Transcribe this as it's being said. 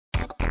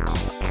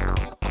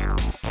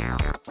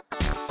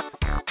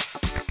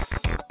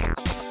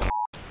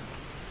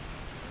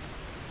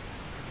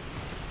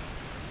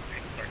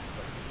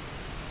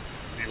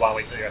want to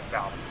wait till you're at the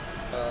bottom?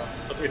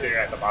 Let's wait till you're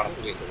at the bottom.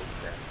 Wait till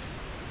we're there.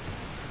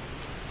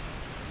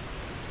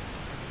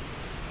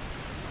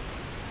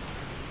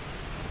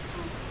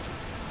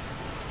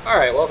 All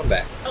right, welcome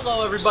back.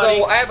 Hello, everybody.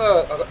 So I have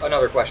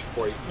another question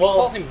for you. Well, you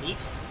call him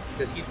meat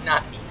because he's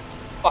not meat.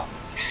 Fuck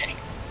this guy.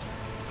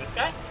 This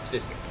guy?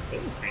 This guy.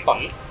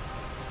 Fuck it.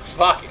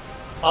 Fuck it.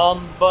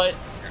 But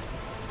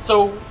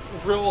so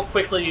real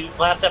quickly,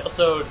 last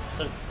episode,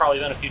 since it's probably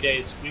been a few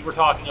days, we were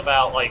talking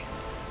about like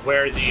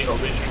where the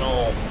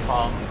original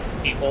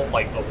people,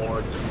 like the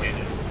lords and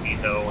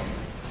Mito and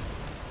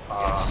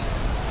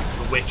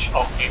the witch,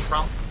 all came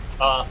from.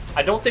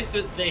 I don't think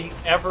that they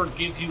ever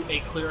give you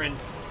a clear and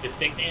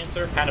distinct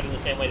answer, kind of in the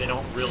same way they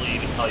don't really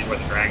even tell you where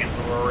the dragons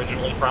were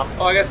originally from.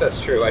 Oh, I guess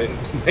that's true. I didn't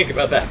think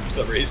about that for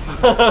some reason.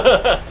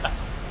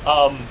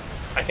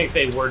 I think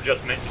they were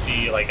just meant to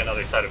be like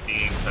another set of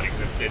beings that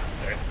existed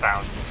and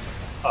found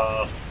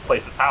a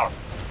place of power.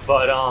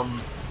 But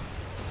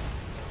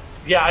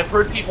yeah, I've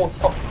heard people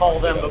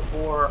call them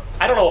before.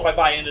 I don't know if I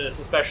buy into this,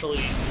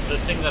 especially the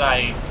thing that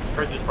I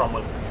heard this from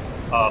was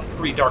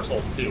pre-Dark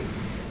Souls 2.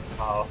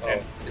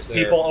 And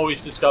people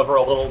always discover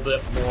a little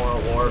bit more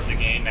lore of the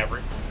game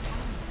every.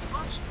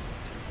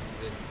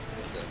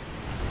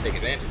 Take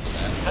advantage of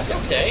that.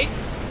 That's okay.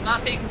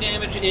 Not taking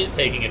damage is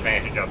taking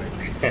advantage of it.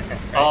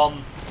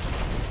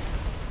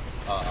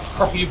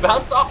 You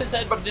bounced off his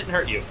head, but it didn't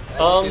hurt you. I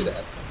didn't do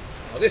that.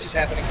 Oh, this is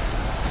happening.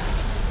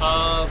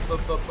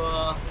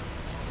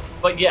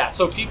 But yeah,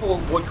 so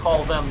people would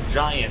call them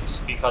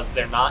giants because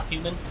they're not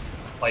human.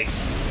 Like,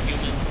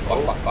 human.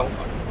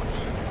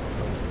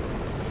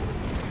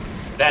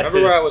 That's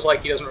Remember where I was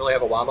like, he doesn't really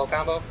have a wombo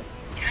combo?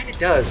 He kind of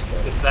does,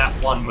 though. It's that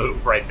one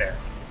move right there.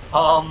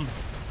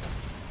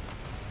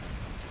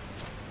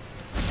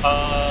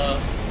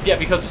 Yeah,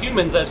 because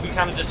humans, as we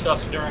kind of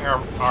discussed during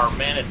our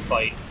Manus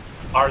fight,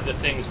 are the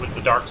things with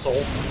the Dark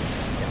Souls.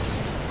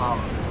 Yes.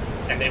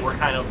 And they were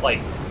kind of like...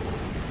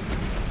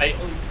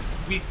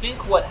 we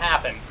think what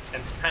happened,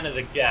 and kind of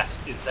the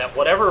guess, is that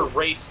whatever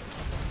race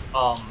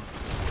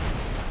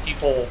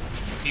people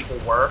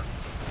were,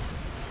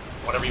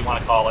 whatever you want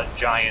to call it,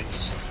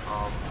 giants,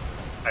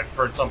 I've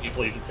heard some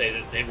people even say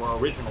that they were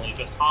originally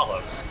just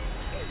hollows.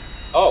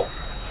 Oh.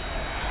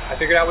 I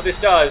figured out what this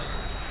does.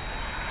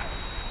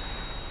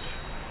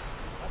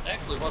 That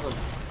actually wasn't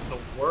the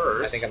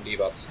worst. I think I'm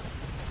debuffed.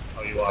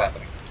 Oh, you What's are?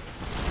 happening?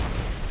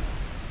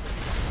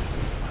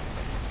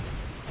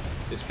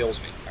 This kills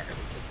me.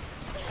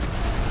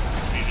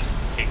 You just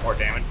take more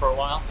damage for a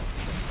while?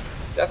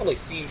 Definitely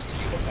seems to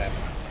be what's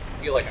happening.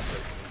 I feel like I'm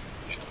hurt.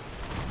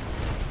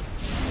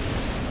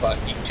 But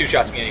he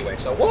two-shots me anyway,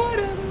 so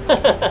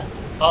whatever.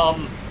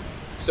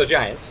 So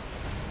giants.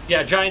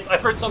 Yeah, giants.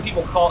 I've heard some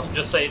people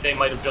just say they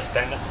might have just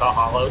been the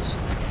hollows.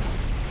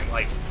 And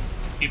like,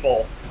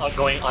 people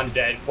going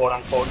undead, quote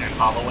unquote, and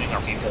hollowing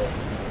are people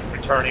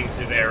returning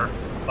to their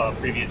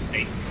previous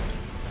state.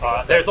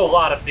 There's a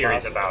lot of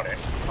theories about it,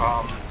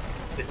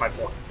 is my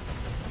point.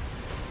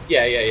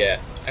 Yeah.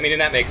 I mean,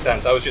 and that makes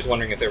sense. I was just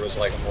wondering if there was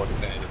like a more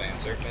definitive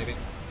answer, maybe.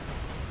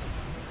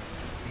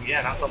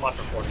 Yeah, not so much,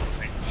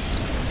 unfortunately.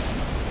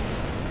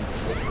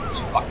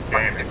 Just fucking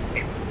damn it.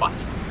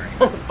 Butts.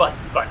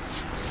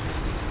 Butts.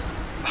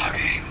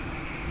 Okay.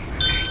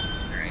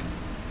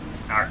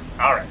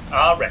 Alright.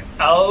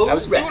 I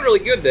was doing really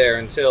good there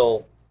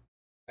until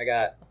I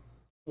got...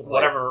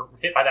 whatever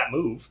hit by that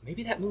move.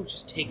 Maybe that move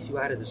just takes you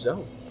out of the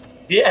zone.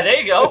 Yeah, there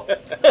you go.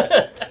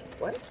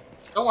 What?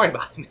 Don't worry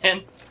about it,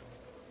 man.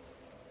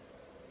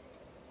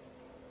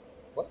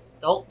 What?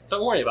 Don't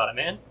worry about it,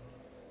 man.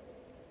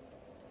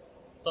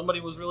 Somebody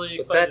was really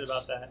excited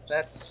about that.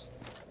 That's...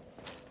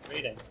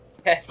 Rating.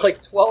 Had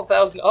like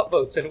 12,000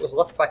 upvotes and it was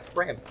left by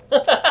Fram.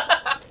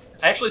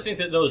 I actually think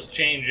that those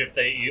change if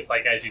they,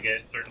 like, as you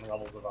get certain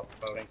levels of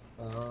upvoting.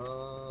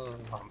 Oh.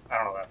 I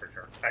don't know that for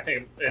sure. I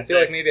feel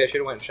like maybe I should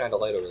have went and shined a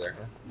light over there,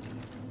 huh?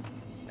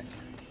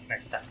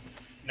 Next time.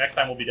 Next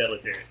time we'll be deadly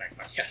serious next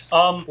time. Yes.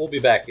 We'll be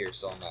back here,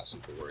 so I'm not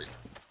super worried.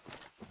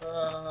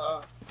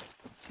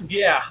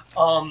 Yeah.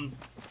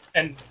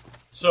 And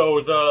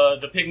so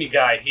the pygmy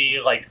guy,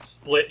 he like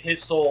split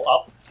his soul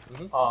up,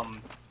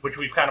 which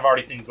we've kind of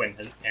already seen Gwyn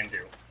can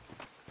do.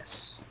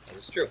 Yes, that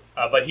is true.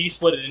 But he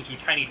split it into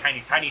tiny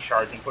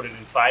shards and put it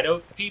inside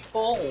of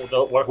people,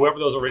 whoever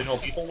those original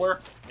people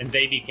were, and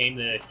they became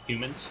the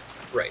humans.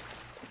 Right.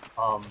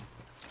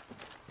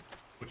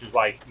 Which is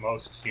why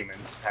most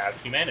humans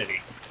have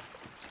humanity.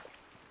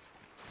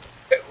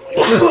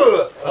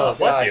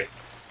 Bless you.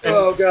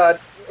 Oh god.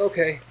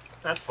 Okay.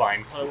 That's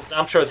fine.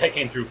 I'm sure that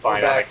came through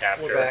fine on the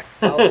capture. We're back.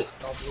 I'll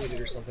bleed it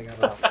or something. I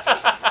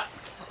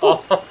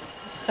don't know.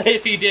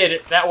 If he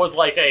did, that was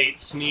like a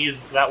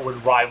sneeze that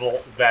would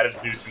rival that of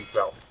Zeus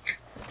himself.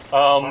 I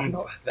don't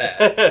know about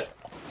that.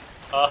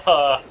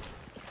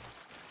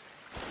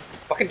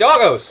 Fucking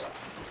doggos!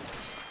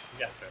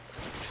 You got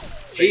this.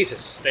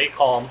 Jesus. Stay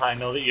calm. I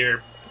know that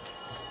you're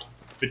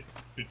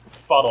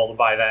befuddled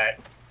by that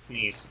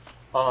sneeze.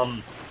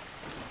 Dragon.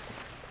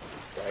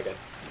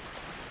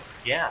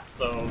 yeah,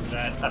 so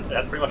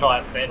that's pretty much all I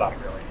have to say about it,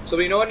 really. So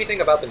do you know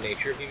anything about the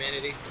nature of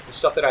humanity? Is the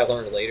stuff that I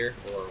learned later,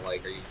 or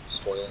like, are you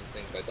spoiling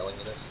things by telling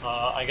me this?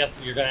 I guess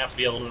you're gonna have to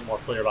be a little bit more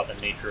clear about the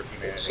nature of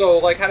humanity. So,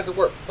 like, how does it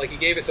work? Like, you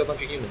gave it to a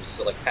bunch of humans. Is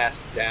it, like,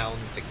 passed down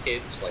to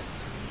kids? Like,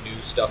 new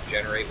stuff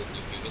generate with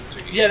new humans?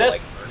 Or do you have to,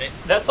 like, earn it?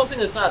 That's something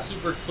that's not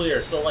super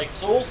clear. So, like,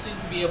 souls seem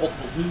to be able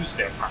to lose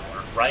their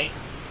power, right?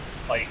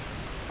 Like,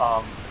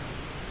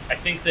 I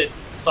think that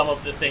some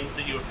of the things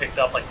that you have picked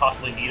up, like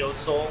possibly Nito's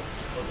soul,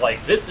 was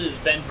like, this has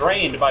been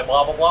drained by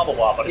blah, blah, blah, blah,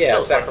 blah, but it's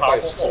still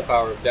sacrifice powerful. to the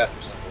power of death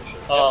or some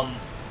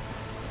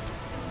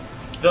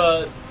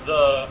bullshit.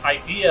 The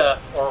idea,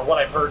 or what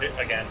I've heard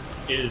again,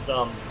 is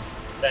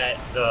that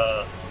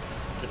the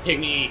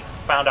pygmy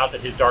found out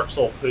that his dark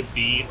soul could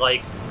be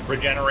like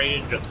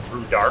regenerated just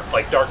through dark.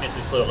 Like darkness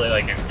is clearly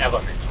like an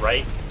element,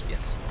 right?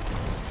 Yes.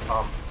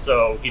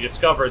 So he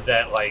discovered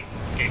that like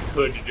it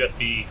could just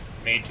be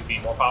made to be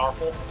more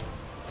powerful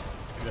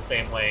in the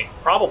same way.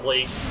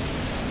 Probably.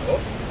 Oh.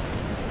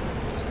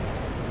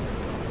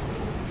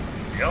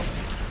 There you go.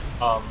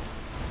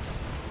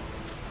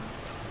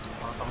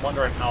 I'm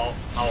wondering how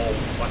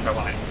much I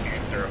want to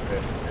answer of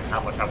this and how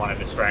much I want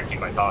to distract you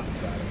by talking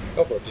about it.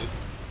 Go for it, dude.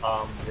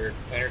 You're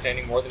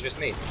entertaining more than just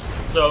me.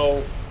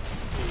 So,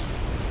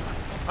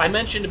 I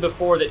mentioned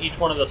before that each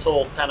one of the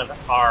souls kind of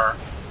are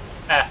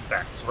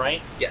aspects,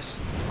 right? Yes.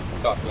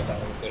 We talked about that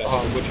a little bit.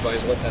 I think which of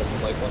Violet has the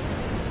light one.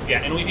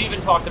 Yeah, and we've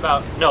even talked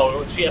about...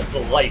 No, she has the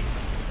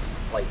life.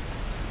 Life.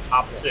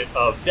 Opposite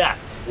of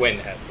death. Gwen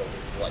has the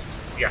light.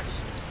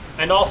 Yes.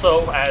 And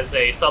also, as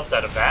a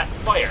subset of that,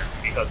 fire.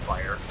 Because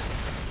fire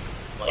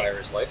is light. Fire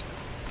is light.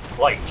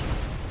 Light. Fire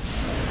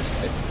is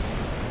light.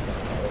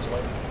 Fire is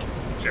light.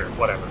 Sure,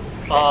 whatever.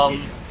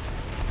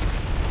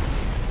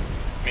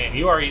 Man,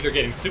 you are either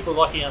getting super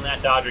lucky on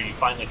that dodge or you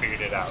finally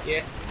figured it out.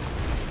 Yeah.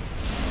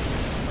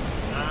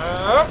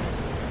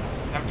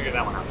 Haven't figured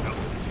that one out, though.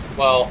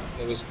 Well,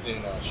 it was in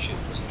a shitty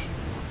position.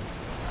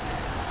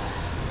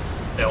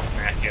 They'll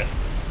smack you.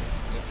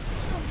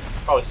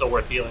 Probably still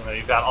worth healing, though.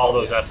 You've got all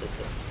those S's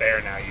to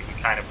spare now. You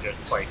can kind of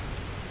just, like,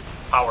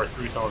 power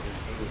through some of his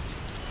moves.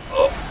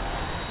 Oh,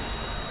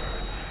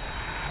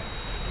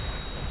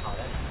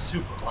 that's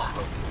super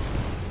loud.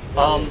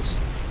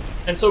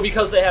 And so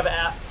because they have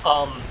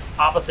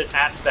opposite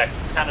aspects,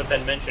 it's kind of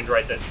been mentioned,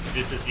 right, that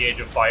this is the Age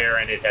of Fire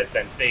and it has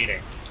been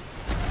fading.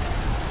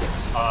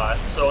 Yes.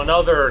 So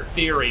another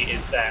theory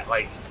is that,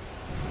 like,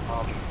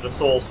 the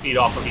souls feed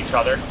off of each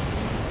other.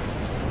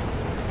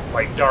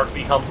 Like, dark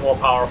becomes more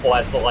powerful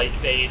as the light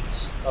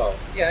fades. Oh,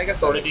 yeah, I guess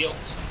sort that of makes deal.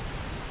 sense.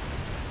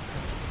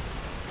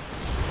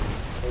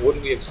 Well,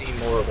 wouldn't we have seen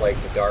more of, like,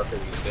 the dark or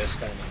the abyss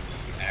than in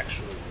the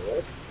actual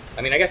world?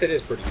 I mean, I guess it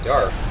is pretty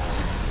dark.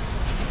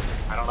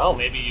 I don't know,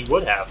 maybe you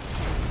would have.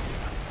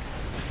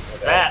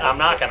 That I'm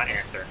not going to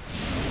answer.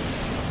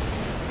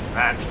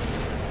 That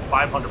is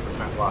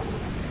 500% luck.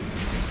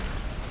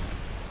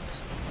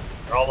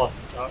 They're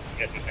almost... Oh, I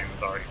guess your thing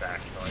was already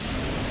back, so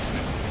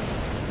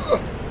I...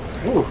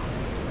 Ooh.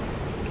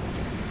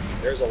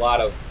 There's a lot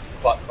of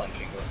butt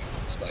clenching going on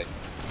in this fight.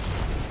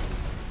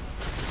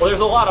 Well, there's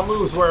a lot of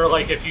moves where,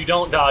 like, if you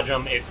don't dodge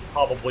them, it's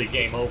probably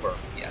game over.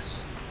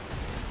 Yes.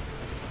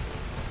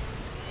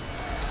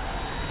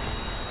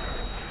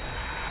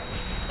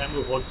 That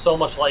move looks so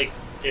much like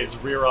his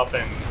rear up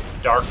and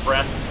dark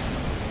breath.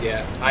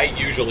 Yeah, I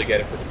usually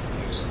get it pretty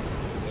confused,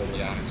 to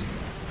be honest.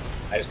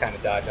 I just kind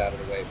of dodge out of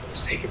the way for the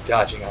sake of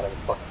dodging out of the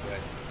fucking way.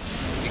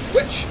 Speaking of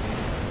which,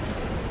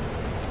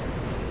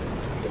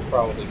 he could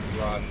probably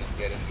run and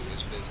get into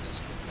his business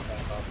with the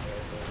path out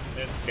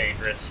there. It's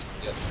dangerous.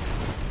 Yep.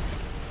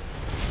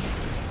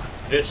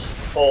 This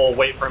whole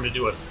wait for him to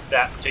do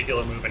that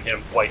particular move and hit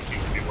him twice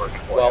seems to be working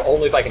for Well, you.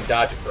 only if I can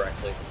dodge it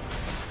correctly.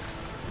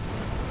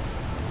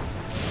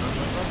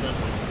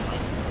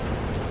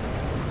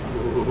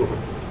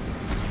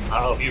 I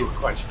don't know if you were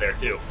clenched there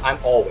too. I'm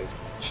always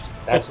clenched.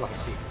 That's my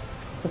secret.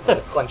 The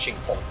clenching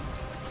point.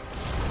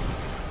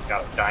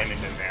 Got a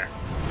diamond in there.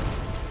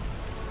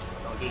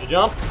 Don't do the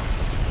jump.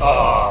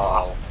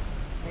 Oh,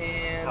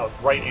 man. I was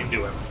right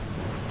into him.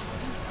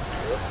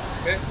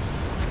 Okay.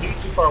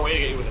 He's too far away to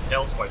get you with a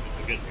tail swipe is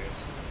the good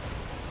news.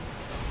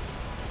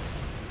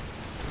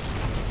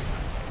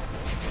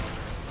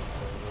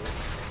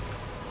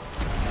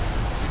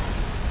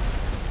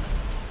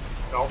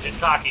 Don't get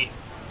cocky.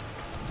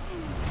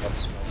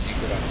 That's my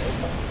secret on those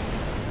ones.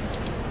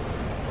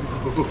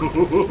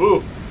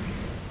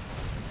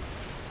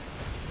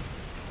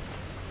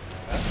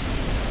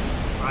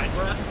 Right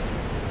breath.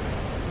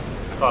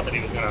 I thought that he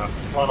was gonna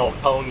frontal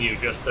cone you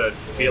just to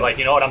be like,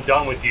 you know what, I'm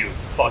done with you,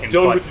 fucking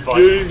Done butts, with your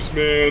butts. games,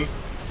 man.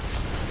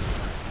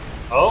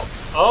 Oh.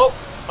 Oh,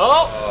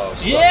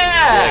 son of a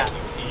Yeah! dick.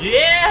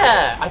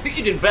 Yeah! I think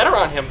you did better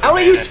on him. I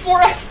only than used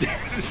 4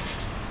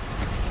 S's.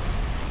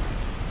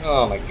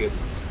 Oh my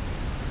goodness.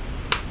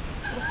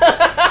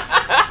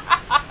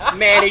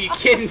 Man, are you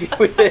kidding me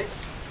with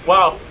this?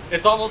 Wow,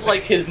 it's almost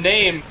like his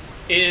name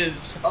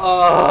is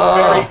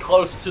very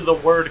close to the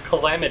word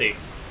calamity.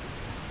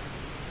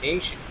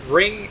 Ancient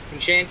ring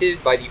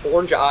enchanted by the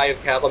orange eye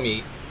of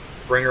Kalamet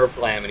Bringer of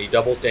Calamity,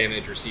 doubles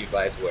damage received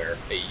by its wearer.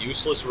 A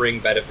useless ring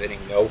benefiting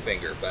no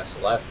finger.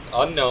 Best left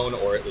unknown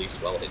or at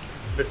least well hidden.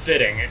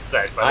 Befitting, it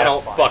says, but I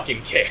don't fine.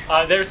 fucking care.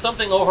 There's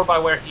something over by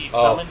where he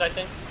summoned, I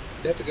think.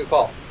 That's a good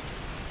call.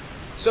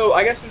 So,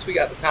 I guess since we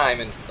got the time,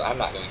 and since I'm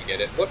not going to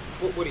get it, what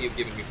are you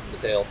giving me from the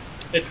tail?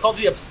 It's called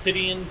the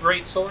Obsidian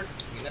Greatsword.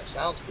 I mean, that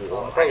sounds cool.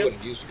 Oh, I probably I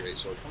wouldn't use a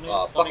Greatsword.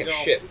 Let Fucking me go.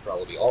 Shit would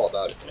probably be all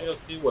about it. Let me go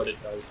see what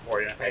it does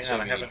for you. I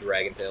assume you need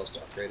Dragon Tails to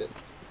upgrade it.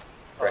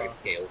 Dragon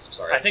Scales,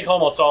 sorry. I think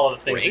almost all of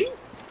the things...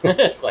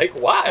 Ring? Like,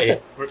 why?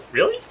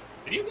 Really?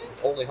 Video game?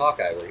 Only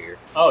Hawkeye were here.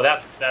 Oh,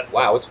 that's...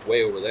 Wow, it's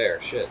way over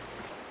there. Shit.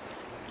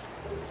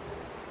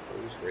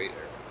 Who's great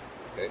arrow?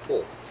 Okay,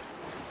 cool.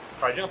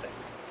 Try jumping.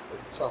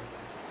 Where's the sun?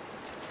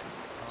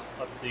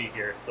 Let's see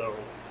here. So,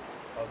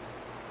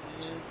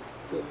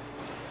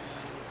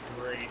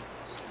 great.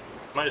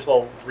 Might as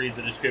well read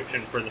the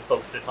description for the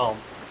folks at home.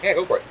 Yeah,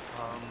 go for it.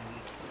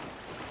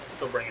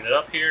 Still bringing it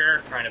up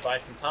here, trying to buy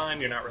some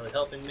time. You're not really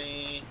helping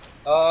me.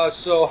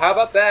 So how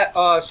about that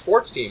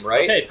sports team,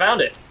 right? Okay, found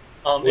it.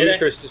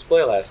 Ludicrous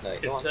display last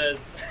night. It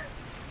says,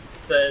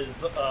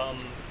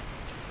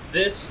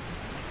 this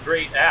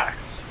great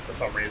axe, for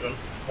some reason,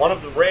 one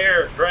of the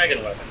rare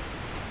dragon weapons,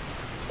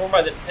 is formed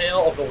by the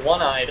tail of the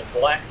one-eyed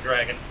black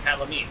dragon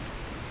Kalamet,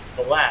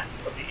 the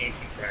last of the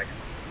ancient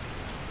dragons.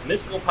 The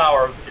mystical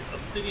power of its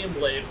obsidian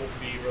blade will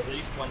be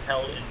released when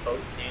held in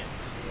both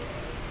hands.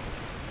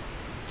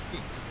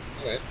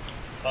 Okay.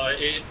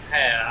 It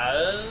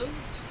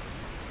has...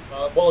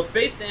 well, its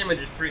base damage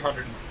is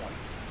 320.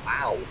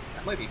 Wow,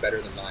 that might be better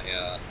than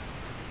my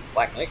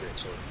Black Knight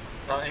Greatsword.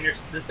 And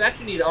the stats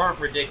you need aren't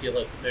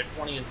ridiculous. They're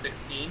 20 and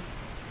 16.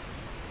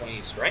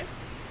 20 strength?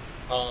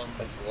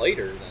 That's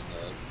lighter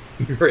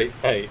than the Great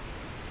Knight.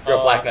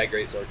 Black Knight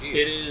Greatsword. Jeez.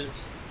 It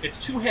is... Its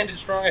two-handed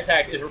strong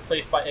attack is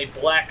replaced by a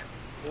black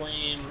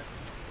flame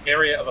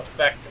area of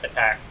effect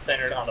attack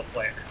centered on the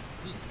player.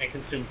 And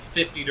consumes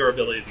 50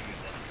 durability to use it.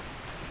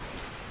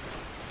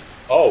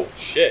 Oh,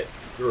 shit.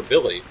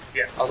 Durability.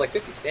 Yes. I was like,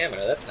 50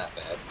 stamina, that's not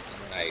bad.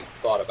 And then I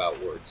thought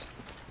about words.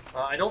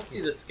 I don't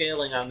see the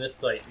scaling on this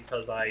site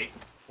because I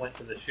went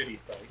to the shitty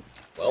site.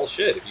 Well,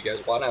 shit, if you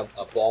guys want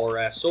a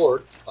baller-ass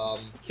sword,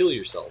 kill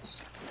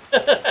yourselves.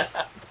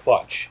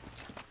 Bunch.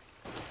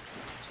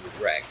 To the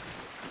dragon.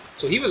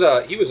 So he was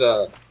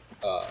a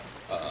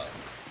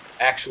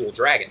actual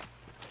dragon.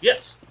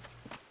 Yes.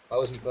 Why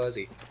wasn't he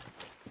fuzzy?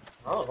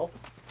 I don't know.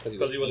 Because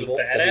he was a evil?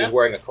 badass? Because he was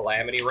wearing a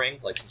calamity ring,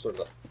 like some sort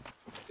of a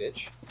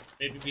bitch?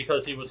 Maybe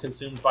because he was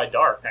consumed by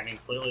dark. I mean,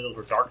 clearly those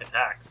were dark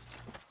attacks.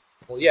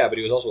 Well, yeah, but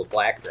he was also a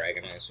black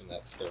dragon. I assume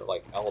that's their,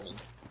 like, element.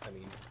 I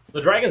mean...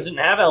 The dragons didn't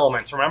have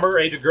elements, remember?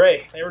 Age of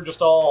Grey. They were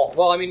just all...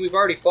 Well, I mean, we've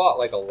already fought,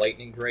 like, a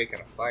lightning drake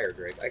and a fire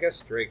drake. I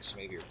guess drakes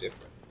maybe are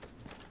different.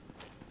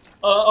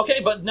 Okay,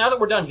 but now that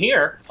we're done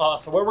here,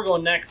 so where we're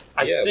going next,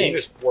 I think... we can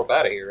just warp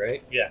out of here,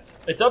 right? Yeah.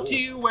 It's up to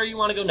you where you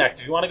want to go next.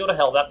 If you want to go to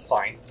hell, that's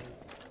fine.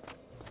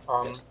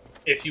 Yes.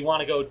 If you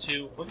want to go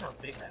to... Look how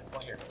big that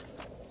fire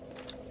is.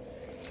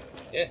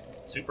 Yeah.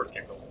 Super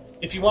kindled.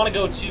 If you want to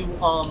go to,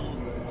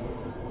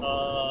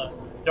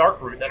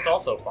 Darkroot, that's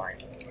also fine.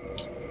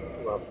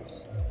 Love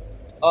this.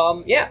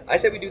 Yeah, I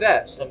said we do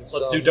that. Let's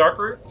do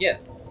Darkroot? Yeah.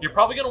 You're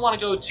probably going to want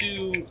to go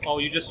to... Oh,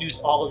 you just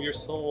used all of your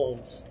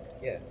souls.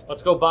 Yeah.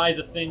 Let's go buy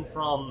the thing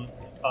from...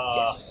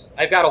 yes.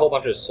 I've got a whole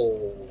bunch of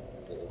soul...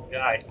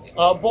 Guy.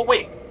 But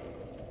wait.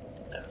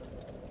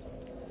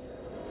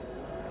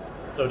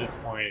 I'm so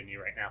disappointed in you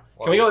right now.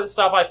 Can we go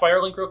stop by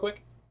Firelink real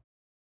quick?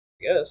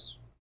 Yes.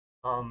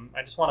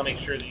 I just want to make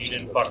sure that you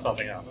didn't fuck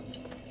something up.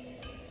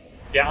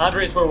 Yeah,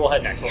 Andre's where we'll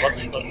head next, so let's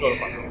go to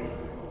Firelink.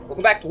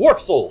 Welcome back to Warp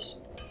Souls!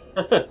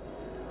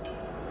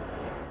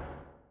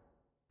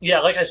 Yeah,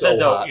 like I said,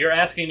 though, hot. you're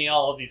asking me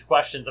all of these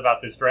questions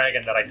about this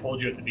dragon that I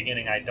told you at the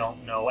beginning I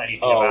don't know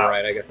anything Oh, about.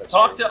 right, I guess that's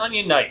Talk true. to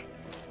Onion Knight.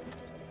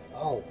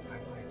 Oh,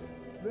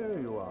 There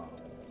you are.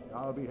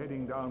 I'll be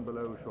heading down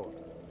below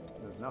shortly.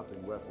 There's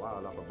nothing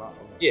worthwhile up above.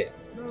 yeah.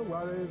 No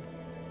worries.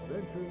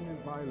 Venturing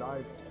is my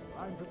life.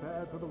 I'm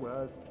prepared for the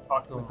worst.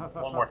 Talk to him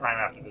one more time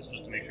after this,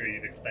 just to make sure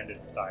you've expended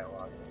the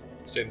dialogue.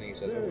 Assuming he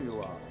said There that. you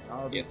are.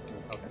 I'll be... Yeah.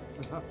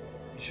 Okay.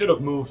 You should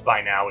have moved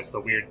by now, is the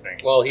weird thing.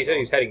 Well, he said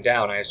he's heading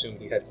down. I assume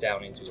he heads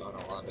down into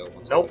Orlando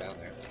once I go down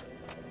there.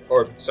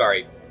 Or,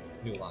 sorry,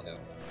 New Orlando.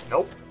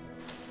 Nope.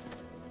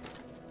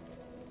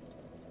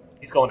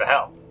 He's going to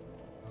hell.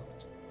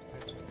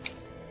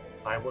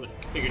 I would have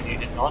figured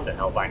he'd have gone to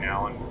hell by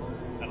now, and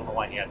I don't know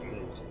why he hasn't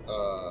moved.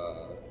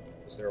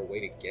 Is there a way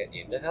to get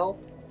into hell?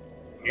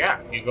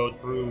 Yeah, you go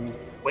through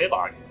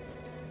Waylog.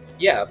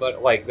 Yeah,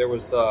 but, like, there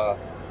was the,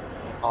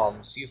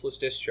 ceaseless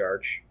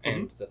discharge,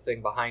 and the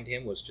thing behind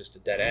him was just a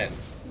dead end.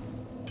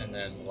 And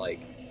then,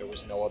 like, there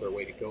was no other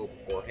way to go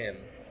before him.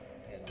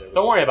 And there was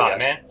Don't worry about it,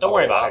 man. Don't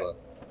worry about lava. it.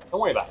 Don't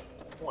worry about it.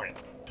 Don't worry.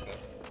 Okay.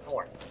 Don't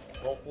worry.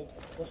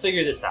 We'll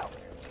figure this out.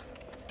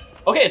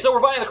 Okay, so we're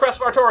buying the Crest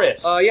of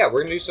Artorias. Yeah,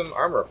 we're gonna do some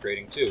armor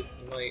upgrading, too.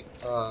 We might,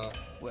 Well,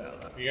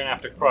 You're gonna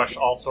have to crush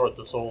all sorts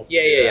of souls. to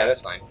Yeah, do yeah, that. yeah,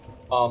 that's fine.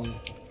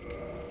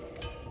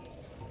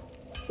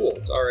 Cool,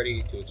 it's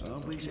already too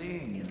expensive. I'll be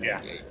seeing you.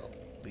 Yeah. Yeah, you will.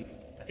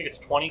 I think it's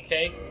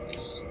 20k.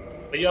 Nice.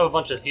 But you have a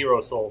bunch of hero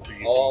souls that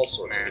you All can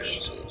sorts smash.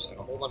 of souls, and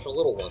a whole bunch of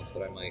little ones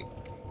that I might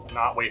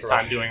Not waste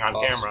time doing on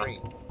off camera.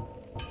 screen.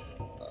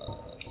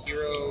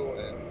 Hero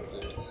and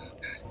we'll do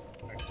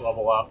Next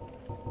level up.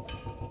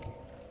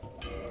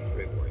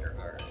 Brave Warrior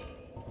Heart.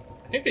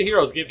 I think the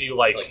heroes give you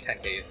like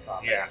 10k.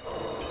 yeah.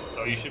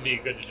 So you should be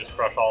good to just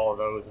crush all of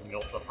those, and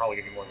they'll probably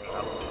give you more than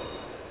enough.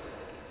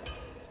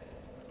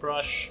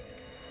 Crush.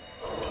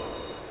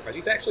 Are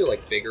these actually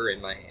like bigger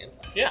in my hand?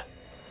 Yeah.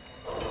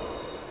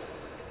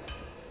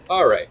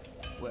 All right.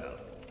 Well,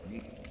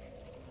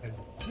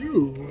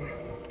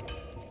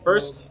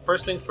 First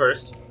things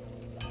first.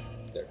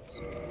 There it is.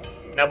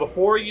 Now,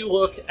 before you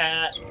look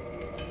at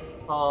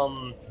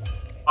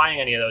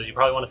buying any of those, you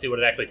probably want to see what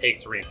it actually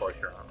takes to reinforce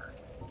your armor.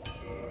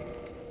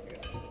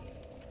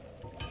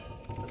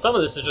 Some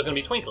of this is just going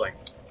to be twinkling.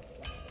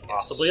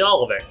 Possibly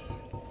all of it.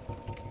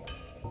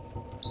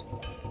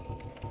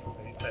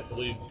 I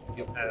believe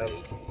you have...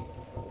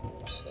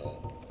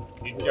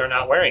 You're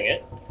not wearing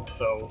it,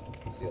 so...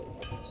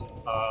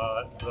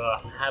 the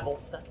Havel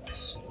set?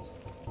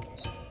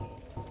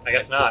 I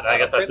guess not. I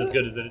guess that's as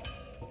good as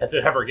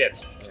it ever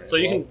gets. Right, So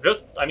you can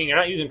just... I mean, you're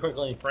not using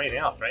twinkling for anything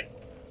else, right?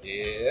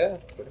 Yeah,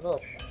 pretty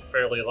much.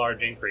 Fairly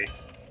large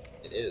increase.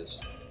 It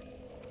is.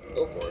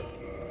 Go for it.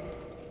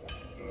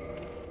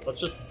 Let's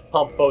just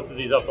pump both of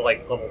these up to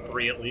like level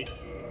 3 at least.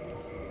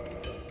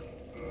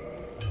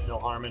 No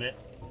harm in it.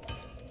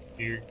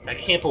 I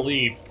can't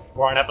believe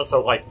we're on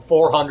episode like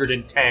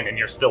 410 and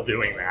you're still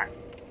doing that.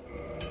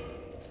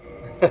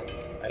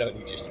 I don't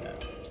need your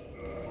sass.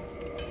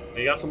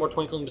 You got some more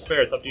Twinkling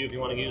Despair. It's up to you if you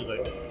want to use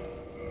it.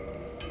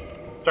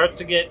 Starts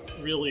to get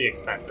really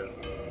expensive.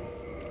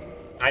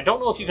 I don't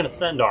know if you can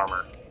ascend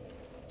armor.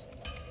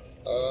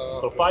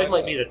 So 5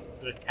 might be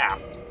the cap.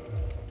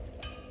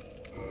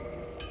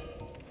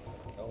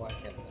 No, I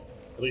can't.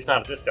 At least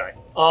not at this guy.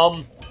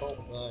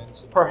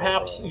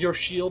 Perhaps your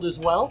shield as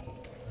well?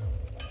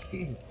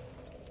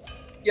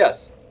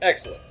 Yes,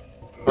 excellent.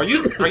 Are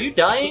you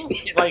dying?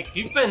 Yes. Like,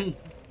 you've been...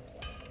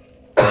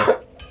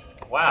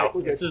 Wow,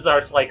 this is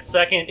our like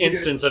second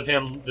instance of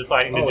him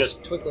deciding to just...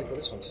 it's twinkling for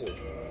this one too.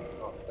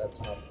 Oh,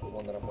 that's not the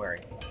one that I'm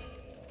wearing.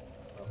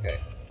 Okay.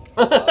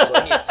 So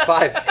I need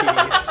 5 of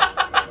these.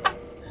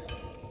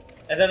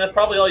 And then that's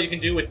probably all you can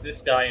do with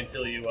this guy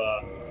until you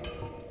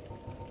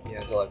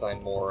Yeah, until I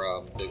find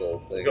more big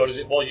old things. go to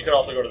the... Well, you could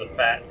also go to the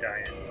fat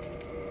giant.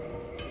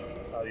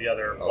 The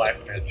other the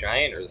blacksmith.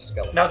 giant or the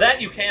skeleton? Now that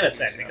you can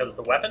ascend because it's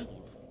a weapon.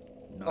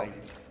 I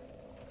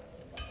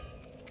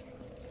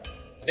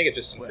think it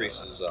just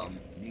increases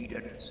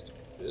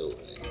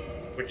stability.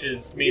 Which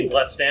means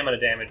less stamina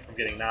damage from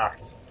getting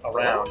knocked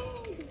around.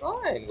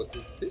 Oh, fine. What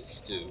does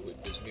this do?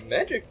 It gives me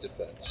magic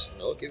defense.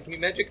 No, it gives me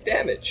magic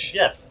damage.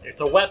 Yes,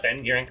 it's a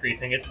weapon. You're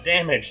increasing its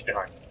damage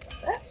done.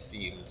 That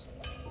seems...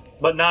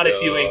 But not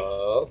if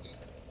you...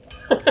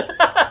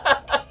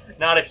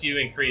 Not if you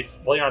increase...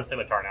 Well, you're on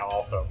Scimitar now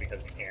also,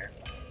 because you can't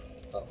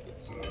Oh,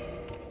 yes.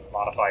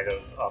 modify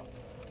those up.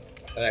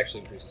 That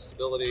actually increases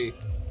stability.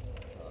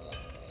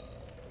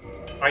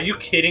 Are you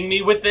kidding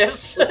me with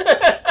this?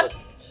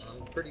 Listen,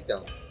 I'm pretty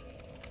dumb.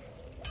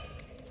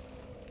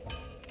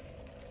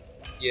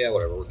 Yeah,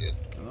 whatever, we're good.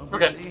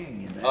 Okay.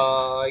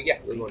 Yeah,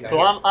 we're going So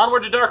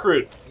onward to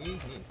Darkroot.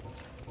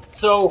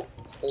 So,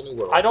 whole new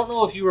world. I don't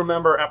know if you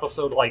remember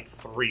episode, like,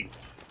 3.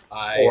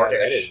 I Or-ish.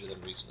 edited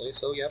them recently,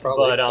 so yeah,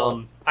 probably.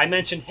 But, I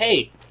mentioned,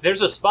 hey,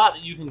 there's a spot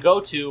that you can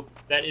go to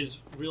that is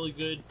really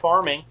good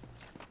farming.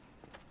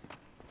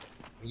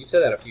 You've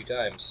said that a few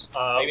times.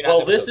 Maybe not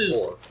Well, in this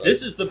episode 4, but...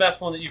 is the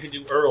best one that you can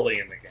do early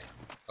in the game.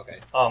 Okay.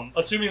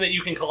 Assuming that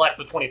you can collect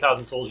the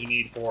 20,000 souls you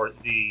need for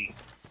the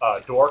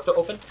door to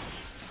open.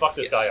 Fuck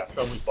this guy up.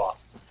 Show him who's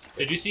boss.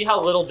 Did you see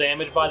how little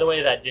damage, by the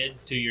way, that did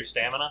to your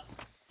stamina?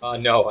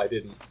 No, I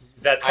didn't.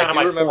 That's kind of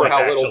my I do remember point,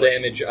 how little actually.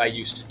 damage I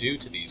used to do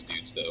to these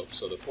dudes, though,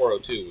 so the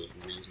 402 was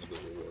reasonably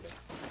rewarding.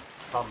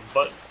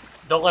 But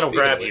don't let him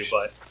Speaking grab of you, which-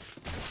 but...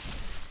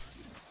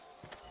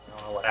 I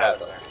don't know what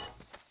happened That-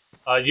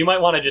 there. You might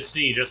want to just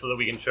see, just so that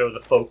we can show the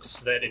folks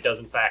that it does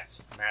in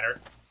fact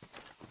matter.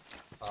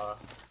 Now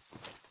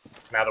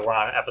that we're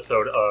on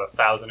episode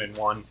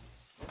 1001.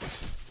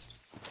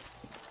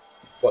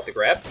 What, the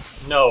grab?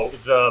 No,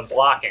 the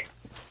blocking.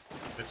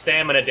 The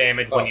stamina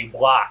damage when you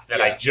block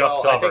that I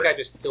just covered. I think I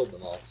just killed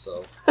them all,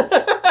 so...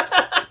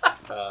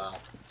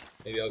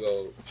 maybe I'll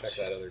go check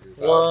that other group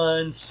out.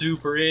 One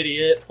super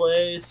idiot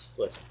place.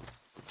 Listen,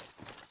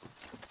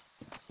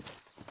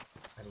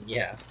 I mean,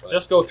 yeah, but...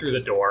 just go through the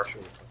door.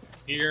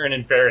 You're an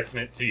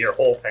embarrassment to your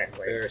whole family.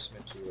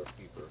 Embarrassment to a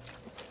keeper.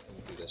 Let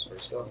me do this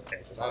first, though. Okay,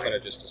 I'm fine. gonna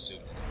just assume.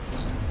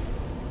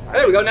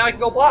 There we go, now I can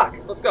go block.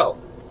 Let's go.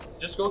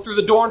 Just go through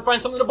the door and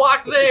find something to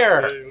block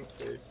there.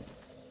 Okay.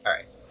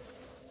 Alright.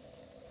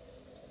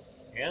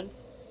 And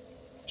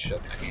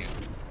Shove my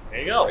hand there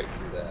you go. right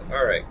through that.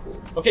 Alright,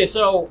 cool. Okay,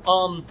 so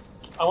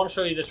I want to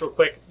show you this real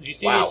quick. Do you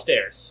see these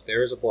stairs?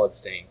 There's a blood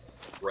stain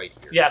right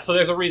here. Yeah, so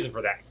there's a reason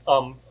for that.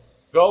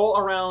 Go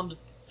around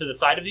to the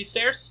side of these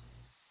stairs.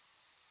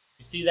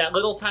 You see that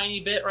little tiny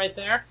bit right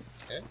there?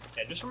 Okay.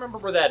 Yeah, just remember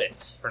where that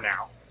is for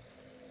now.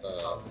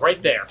 Uh,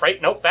 Right there.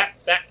 Right? Nope. Back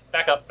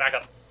up.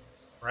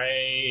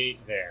 Right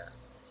there.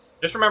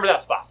 Just remember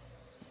that spot.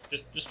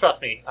 Just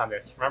trust me on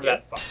this. Remember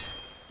that spot.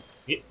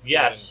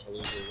 Yes.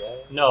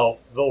 No.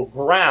 The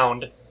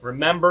ground.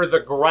 Remember the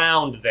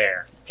ground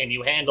there. Can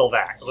you handle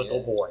that,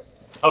 little boy?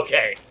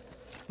 Okay.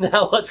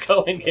 Now let's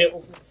go and get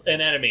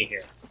an enemy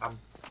here. I'm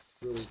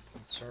really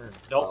concerned.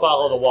 Don't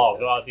follow the wall.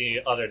 Go out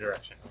the other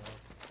direction.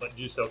 But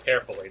do so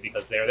carefully,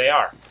 because there they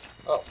are.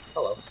 Oh,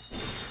 hello.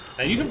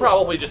 Now you can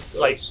probably just,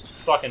 like,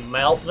 fucking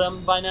melt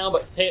them by now,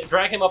 but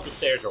drag him up the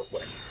stairs real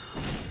quick.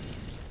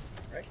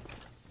 Right.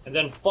 And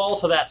then fall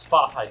to that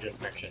spot I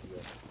just mentioned.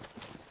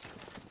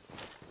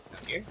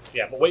 Down here?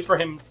 Yeah, but wait for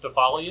him to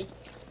follow you.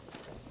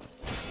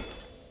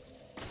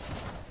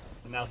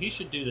 And now he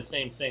should do the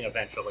same thing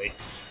eventually,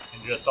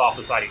 and just off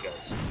the side he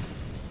goes.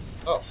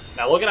 Oh.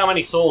 Now look at how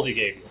many souls he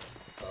gave you.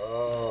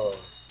 Oh.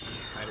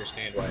 I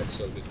understand why it's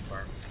so good to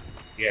farm.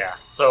 Yeah,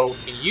 so...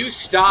 Can you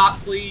stop,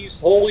 please?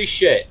 Holy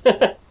shit.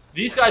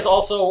 These guys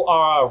also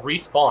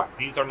respawn.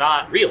 These are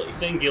not really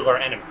singular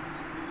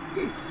enemies.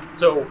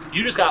 So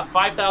you just got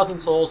 5,000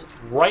 souls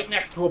right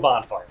next to a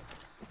bonfire.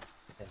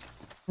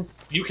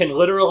 You can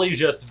literally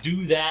just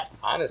do that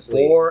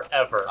honestly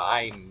forever.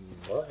 I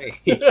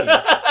might.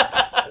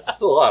 That's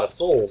still a lot of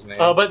souls, man.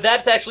 But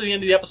that's actually the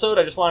end of the episode.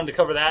 I just wanted to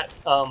cover that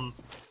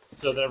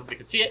so that everybody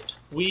could see it.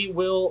 We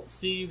will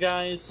see you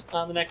guys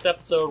on the next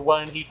episode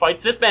when he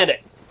fights this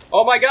bandit.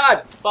 Oh my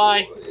god!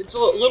 Bye. It's a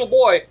little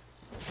boy.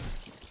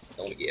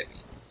 Don't get me.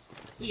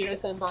 See you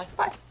guys then. Bye.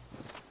 Bye.